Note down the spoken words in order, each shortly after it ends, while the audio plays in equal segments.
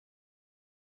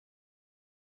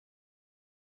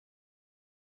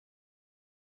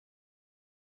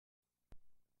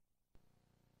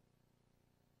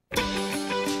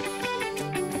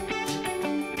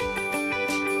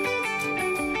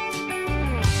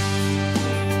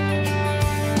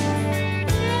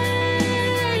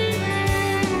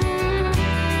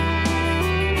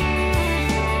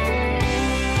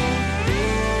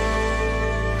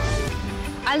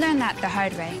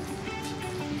hard way.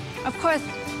 Of course,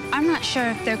 I'm not sure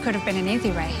if there could have been an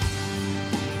easy way.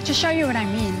 To show you what I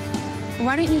mean,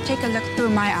 why don't you take a look through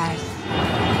my eyes?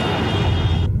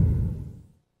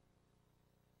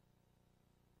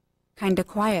 Kinda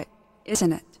quiet,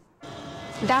 isn't it?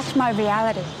 That's my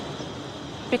reality.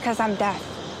 Because I'm deaf.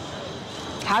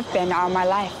 Have been all my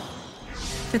life.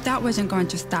 But that wasn't going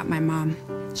to stop my mom.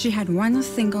 She had one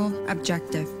single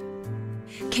objective.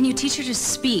 Can you teach her to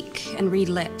speak and read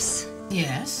lips?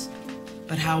 Yes,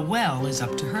 but how well is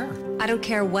up to her. I don't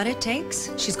care what it takes.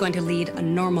 She's going to lead a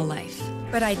normal life.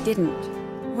 But I didn't.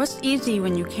 What's easy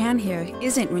when you can hear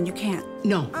isn't when you can't.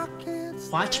 No.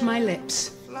 Watch my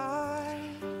lips.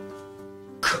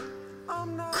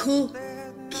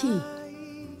 Cookie.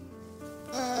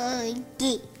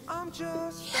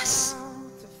 Yes.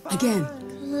 Again.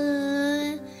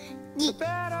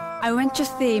 I went to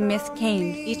see Miss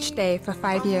Kane each day for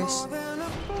 5 years.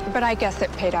 But I guess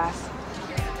it paid off.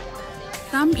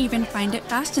 Some even find it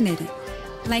fascinating.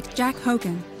 Like Jack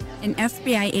Hogan, an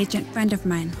FBI agent friend of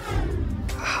mine.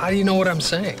 How do you know what I'm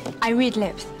saying? I read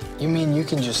lips. You mean you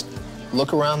can just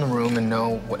look around the room and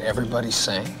know what everybody's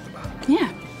saying?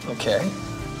 Yeah. Okay.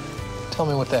 Tell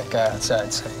me what that guy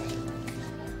outside's saying.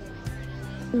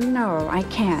 No, I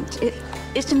can't.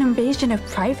 It's an invasion of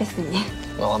privacy.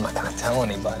 Well, I'm not gonna tell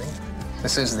anybody.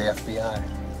 This is the FBI.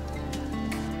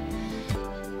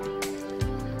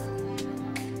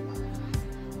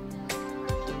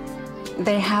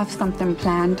 They have something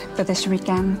planned for this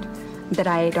weekend that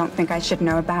I don't think I should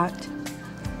know about.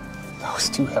 Those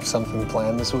two have something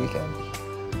planned this weekend?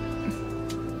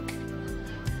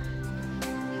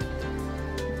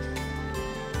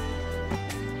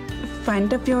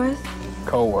 Friend of yours?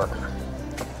 Co-worker,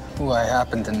 who I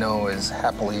happen to know is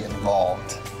happily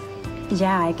involved.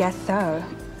 Yeah, I guess so.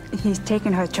 He's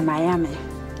taken her to Miami.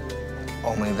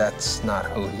 Only that's not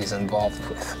who he's involved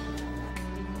with.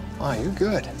 Wow, you're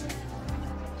good.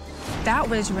 That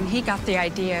was when he got the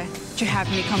idea to have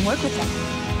me come work with him.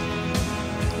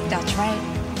 That's right.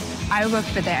 I work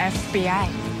for the FBI.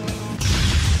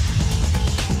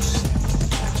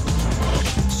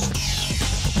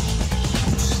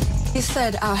 He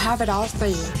said, I'll have it all for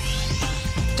you.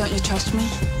 Don't you trust me?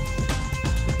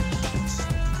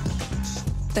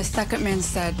 The second man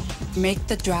said, make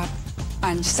the drop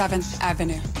on 7th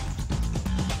Avenue.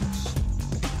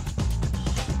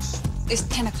 It's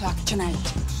 10 o'clock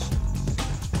tonight.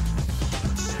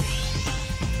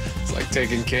 It's like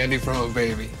taking candy from a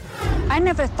baby. I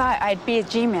never thought I'd be a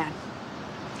G-man.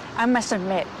 I must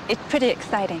admit, it's pretty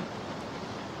exciting.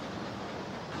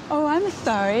 Oh, I'm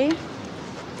sorry.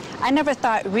 I never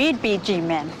thought we'd be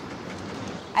G-men.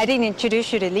 I didn't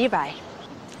introduce you to Levi.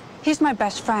 He's my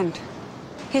best friend.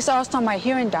 He's also my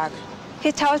hearing dog.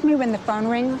 He tells me when the phone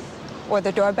rings, or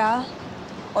the doorbell,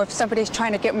 or if somebody's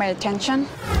trying to get my attention.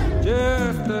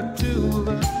 Just the two of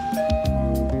us.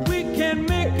 We can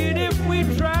make it if we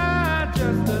try.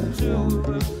 Just the two of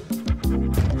us.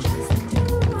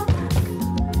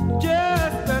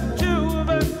 Just the two of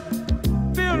us.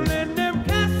 Building them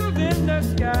castles in the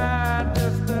sky.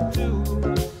 Just the two of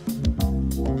us.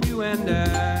 You and I.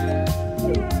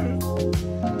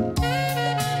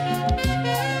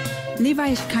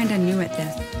 Levi's kinda new at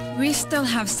this. We still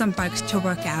have some bugs to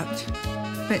work out.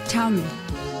 But tell me,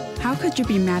 how could you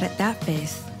be mad at that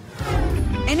face?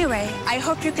 Anyway, I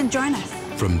hope you can join us.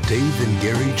 From Dave and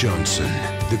Gary Johnson,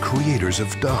 the creators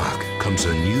of Doc, comes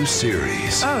a new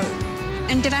series. Oh,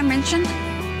 and did I mention?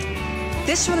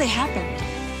 This really happened.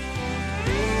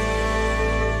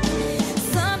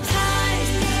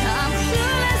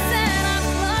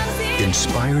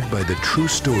 Inspired by the true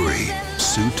story,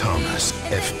 Sue Thomas,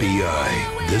 FBI,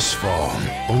 this fall,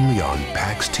 only on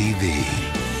PAX TV.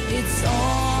 It's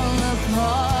all a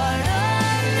part